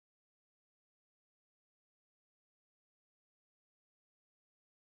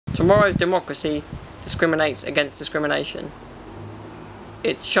Tomorrow's democracy discriminates against discrimination.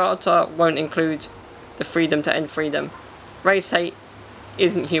 Its charter won't include the freedom to end freedom. Race hate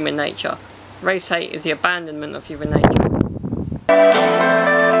isn't human nature. Race hate is the abandonment of human nature.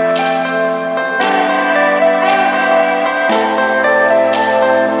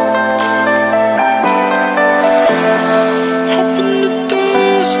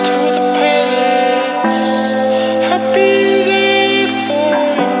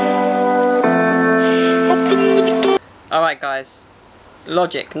 Alright guys,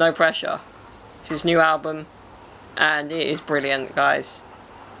 Logic, No Pressure. It's his new album and it is brilliant, guys.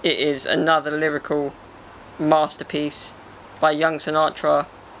 It is another lyrical masterpiece by Young Sinatra,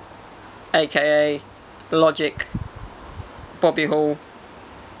 aka Logic, Bobby Hall,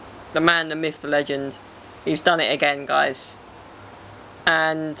 the man, the myth, the legend. He's done it again, guys.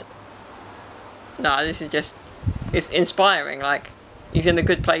 And no, this is just, it's inspiring. Like, he's in a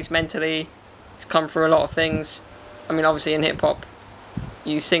good place mentally. He's come through a lot of things. I mean, obviously in hip hop,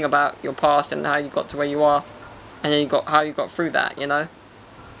 you sing about your past and how you got to where you are, and then you got how you got through that. You know,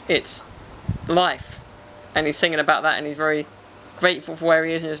 it's life, and he's singing about that, and he's very grateful for where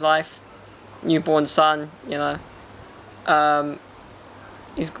he is in his life. Newborn son, you know.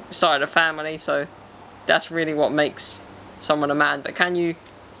 He's started a family, so that's really what makes someone a man. But can you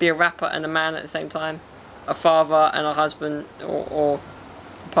be a rapper and a man at the same time? A father and a husband, or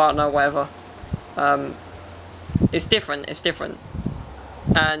a partner, whatever. It's different. It's different,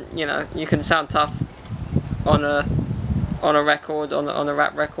 and you know, you can sound tough on a record, on a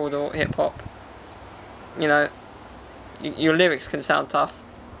rap record or hip hop. You know, your lyrics can sound tough,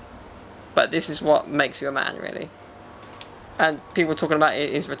 but this is what makes you a man, really. And people talking about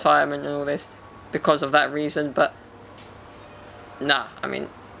his retirement and all this because of that reason, but nah, I mean,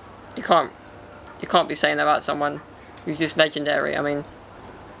 you can't be saying that about someone who's this legendary. I mean,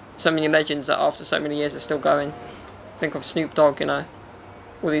 so many legends that after so many years are still going. Think of Snoop Dogg, you know,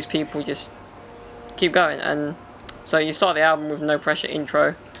 all these people just keep going. And so you start the album with No Pressure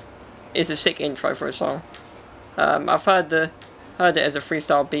intro. It's a sick intro for a song. I've heard it as a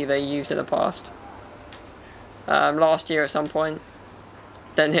freestyle beat they used in the past. Last year at some point.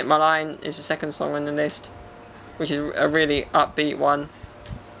 Then Hit My Line is the second song on the list, which is a really upbeat one.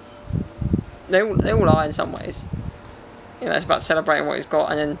 They all are in some ways. You know, it's about celebrating what he's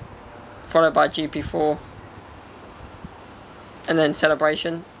got, and then followed by GP4. And then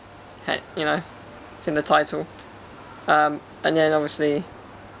Celebration, you know, it's in the title. And then obviously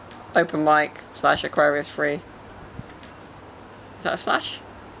Open Mic / Aquarius Free. Is that a slash?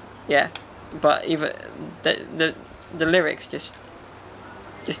 Yeah, but either the lyrics just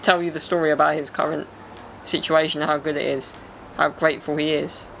tell you the story about his current situation, how good it is, how grateful he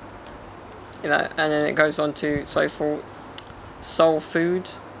is. You know, and then it goes on to Soul Food.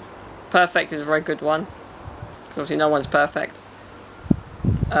 Perfect is a very good one. Obviously no one's perfect.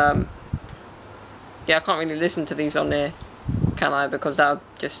 Yeah, I can't really listen to these on there, can I? Because that would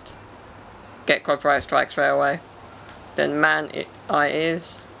just get copyright strikes straight away. Then Man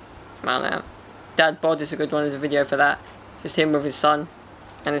Out. Dad Bod is a good one. There's a video for that. It's just him with his son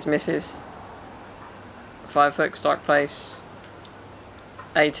and his missus. 5 Hooks, Dark Place.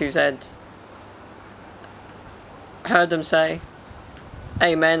 A2Z. Heard Them Say.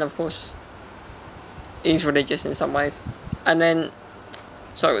 Amen, of course. He's religious in some ways. And then,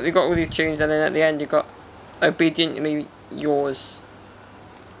 so you got all these tunes, and then at the end you got Obediently Yours,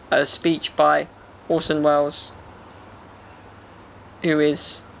 a speech by Orson Welles, who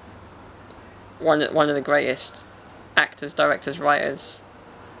is one of the greatest actors, directors, writers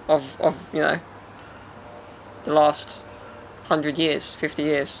of you know, the last 100 years, 50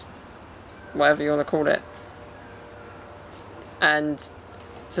 years, whatever you want to call it. And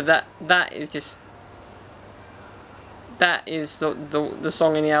so that is just, that is the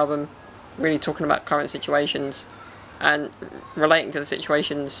song in the album, really talking about current situations and relating to the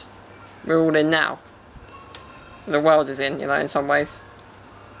situations we're all in now. The world is in, you know, in some ways,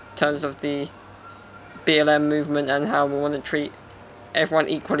 in terms of the BLM movement and how we want to treat everyone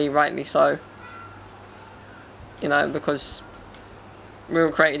equally, rightly so. You know, because we're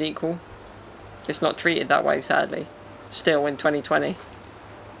all created equal, just not treated that way, sadly, still in 2020.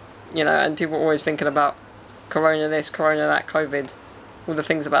 You know, and people are always thinking about Corona this, Corona that, COVID, all the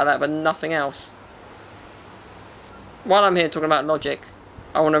things about that, but nothing else. While I'm here talking about Logic,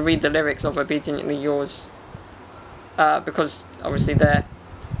 I want to read the lyrics of Obediently Yours, because obviously they're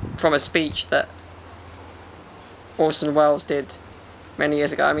from a speech that Orson Welles did many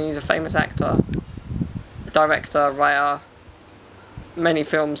years ago. I mean, he's a famous actor, director, writer, many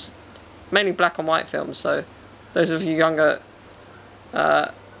films, mainly black and white films, so those of you younger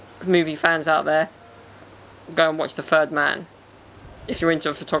movie fans out there, go and watch The Third Man. If you're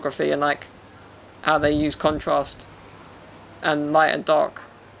into photography and like how they use contrast and light and dark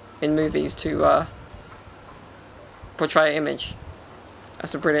in movies to portray an image.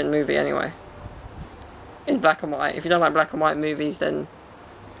 That's a brilliant movie anyway. In black and white. If you don't like black and white movies, then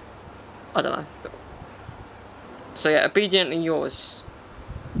I don't know. So yeah, Obediently Yours.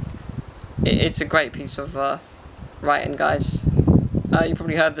 It's a great piece of writing, guys. You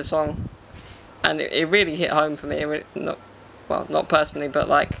probably heard the song, and it really hit home for me. It really, not personally, but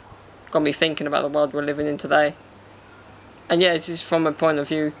like got me thinking about the world we're living in today. And yeah, this is from a point of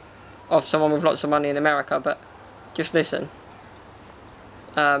view of someone with lots of money in America, but just listen.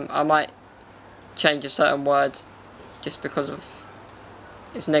 I might change a certain word just because of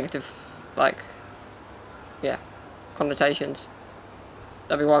its negative, like, yeah, connotations.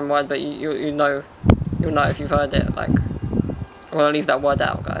 That'd be one word, but you'll know if you've heard it. Like, I'm gonna leave that word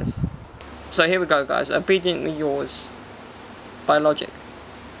out, guys. So here we go, guys. Obediently Yours by Logic,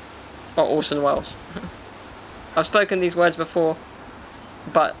 or Orson Welles. I've spoken these words before,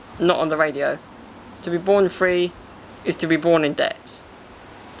 but not on the radio. To be born free is to be born in debt.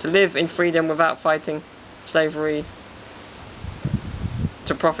 To live in freedom without fighting slavery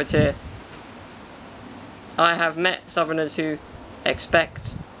to profiteer. I have met Southerners who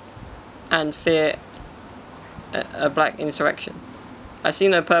expect and fear a black insurrection. I see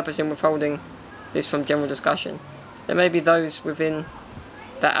no purpose in withholding this from general discussion. There may be those within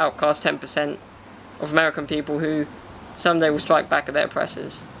that outcast 10% of American people who someday will strike back at their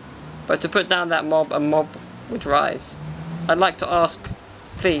oppressors. But to put down that mob, a mob would rise. I'd like to ask,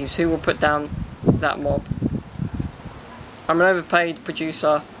 please, who will put down that mob? I'm an overpaid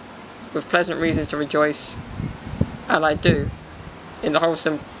producer with pleasant reasons to rejoice, and I do, in the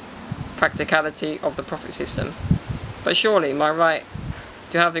wholesome practicality of the profit system. But surely my right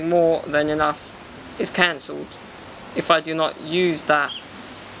to having more than enough is cancelled if I do not use that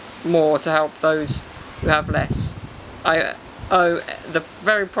more to help those who have less. I owe the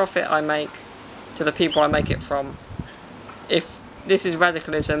very profit I make to the people I make it from. If this is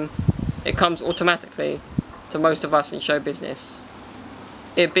radicalism, it comes automatically to most of us in show business.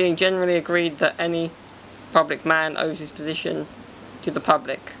 It being generally agreed that any public man owes his position to the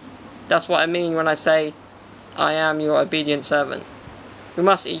public. That's what I mean when I say, I am your obedient servant. We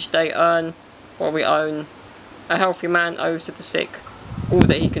must each day earn what we own. A healthy man owes to the sick all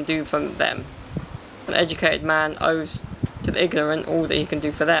that he can do for them. An educated man owes to the ignorant all that he can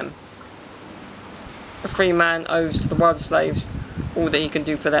do for them. A free man owes to the world slaves all that he can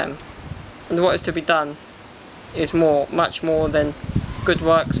do for them. And what is to be done is more, much more than good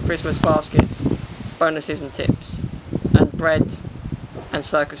works, Christmas baskets, bonuses and tips, and bread and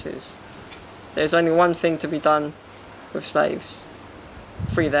circuses. There's only one thing to be done with slaves.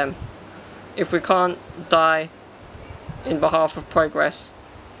 Free them. If we can't die in behalf of progress,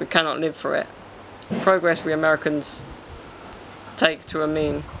 we cannot live for it. Progress we Americans take to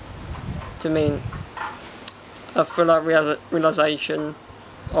mean a fuller realization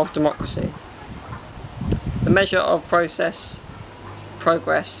of democracy. The measure of progress,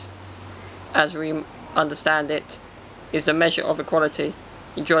 as we understand it, is the measure of equality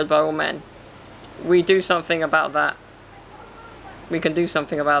enjoyed by all men. We do something about that. We can do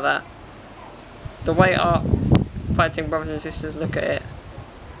something about that. The way our fighting brothers and sisters look at it,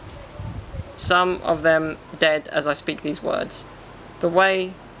 some of them dead as I speak these words, the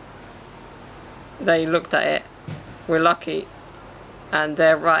way they looked at it, we're lucky, and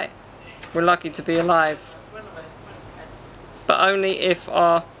they're right. We're lucky to be alive, but only if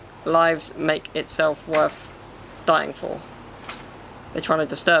our lives make itself worth dying for. They're trying to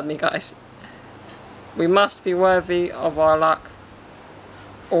disturb me, guys. We must be worthy of our luck,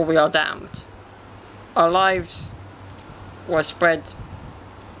 or we are damned. Our lives were spread,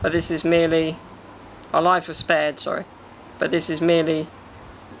 but this is merely... Our lives were spared, sorry, but this is merely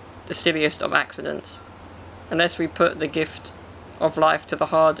the silliest of accidents. Unless we put the gift of life to the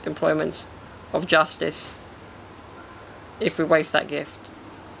hard employments of justice, if we waste that gift,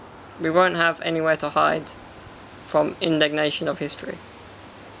 we won't have anywhere to hide from indignation of history.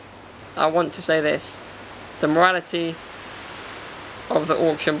 I want to say this: the morality of the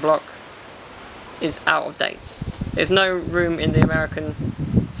auction block is out of date. There's no room in the American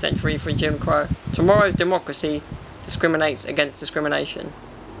century for Jim Crow. Tomorrow's democracy discriminates against discrimination.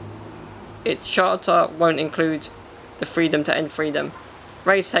 Its charter won't include the freedom to end freedom.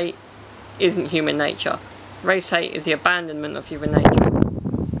 Race hate isn't human nature. Race hate is the abandonment of human nature.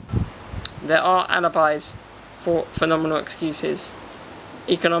 There are alibis for phenomenal excuses,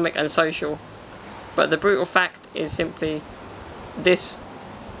 economic and social, but the brutal fact is simply this: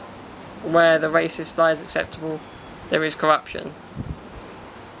 where the racist lie is acceptable, there is corruption.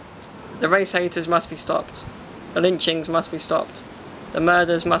 The race haters must be stopped. The lynchings must be stopped. The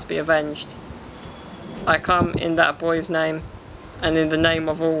murders must be avenged. I come in that boy's name, and in the name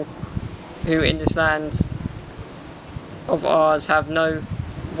of all who in this land of ours have no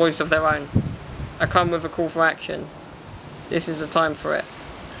voice of their own. I come with a call for action. This is the time for it.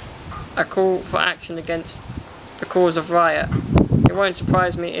 A call for action against the cause of riot. It won't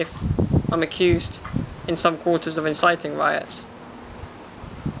surprise me if I'm accused in some quarters of inciting riots.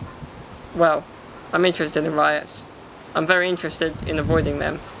 Well, I'm interested in riots. I'm very interested in avoiding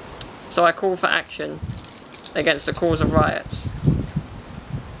them. So I call for action against the cause of riots.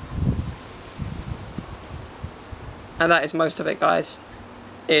 And that is most of it, guys.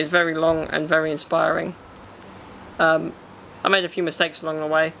 It is very long and very inspiring. I made a few mistakes along the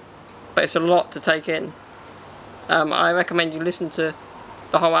way, but it's a lot to take in. I recommend you listen to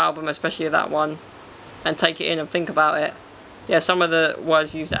the whole album, especially that one, and take it in and think about it. Yeah, some of the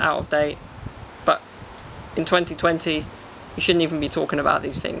words used are out of date, but in 2020, you shouldn't even be talking about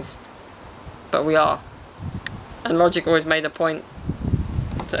these things. But we are. And Logic always made a point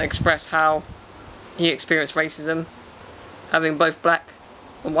to express how he experienced racism, having both black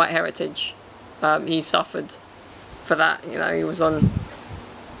and white heritage. He suffered for that. You know,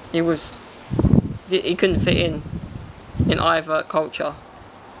 he couldn't fit in either culture,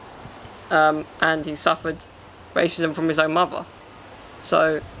 and he suffered racism from his own mother.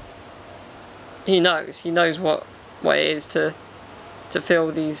 So he knows what it is to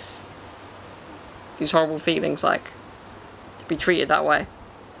feel these horrible feelings, like to be treated that way.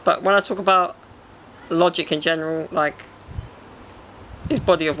 But when I talk about Logic in general, like, his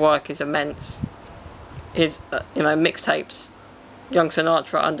body of work is immense. His mixtapes, Young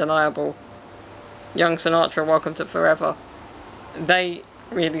Sinatra, Undeniable, Young Sinatra, Welcome to Forever, they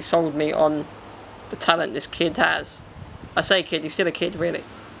really sold me on the talent this kid has. I say kid, he's still a kid, really.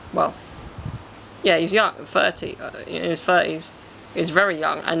 Well, yeah, he's young, 30, in his 30s. He's very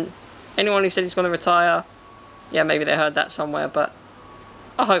young, and anyone who said he's going to retire, yeah, maybe they heard that somewhere, but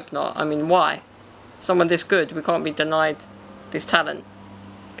I hope not. I mean, why? Someone this good, we can't be denied this talent.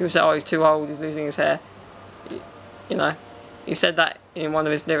 People say, oh, he's too old, he's losing his hair. You know, he said that in one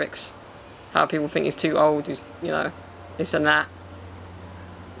of his lyrics. How people think he's too old, he's, this and that.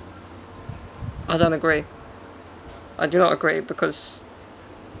 I don't agree. I do not agree, because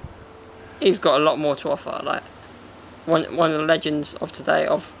he's got a lot more to offer. Like, one of the legends of today,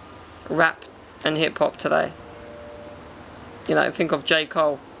 of rap and hip-hop today. You know, think of J.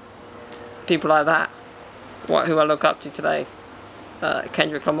 Cole. People like that. Who I look up to today.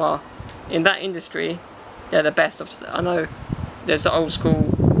 Kendrick Lamar. In that industry, they're the best of today. I know there's the old school,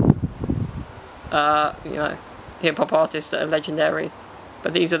 hip-hop artists that are legendary,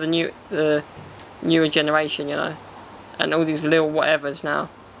 but these are the newer generation, and all these little whatevers now.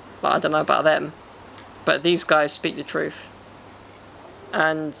 But I don't know about them, but these guys speak the truth,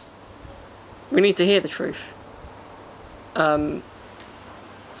 and we need to hear the truth.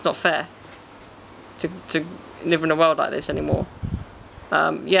 It's not fair to live in a world like this anymore.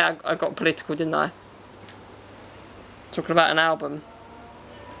 Yeah, I got political, didn't I? Talking about an album.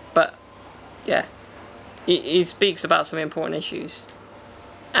 But, yeah. He speaks about some important issues.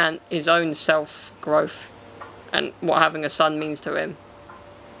 And his own self-growth. And what having a son means to him.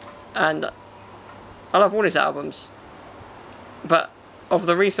 And I love all his albums. But of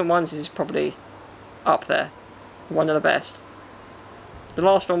the recent ones, he's probably up there. One of the best. The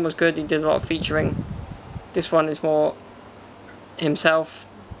last one was good, he did a lot of featuring. This one is more himself.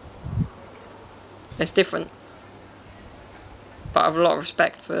 It's different, but I have a lot of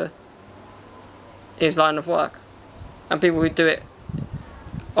respect for his line of work and people who do it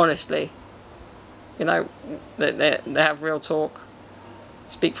honestly. They have real talk,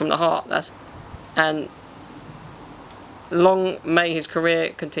 speak from the heart. And long may his career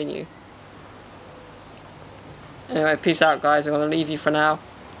continue. Anyway, peace out, guys. I'm going to leave you for now.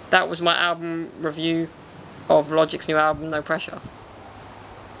 That was my album review of Logic's new album, No Pressure.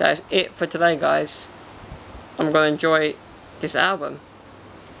 That is it for today, guys. I'm going to enjoy this album.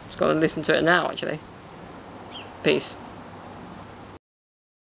 Just got to listen to it now, actually. Peace.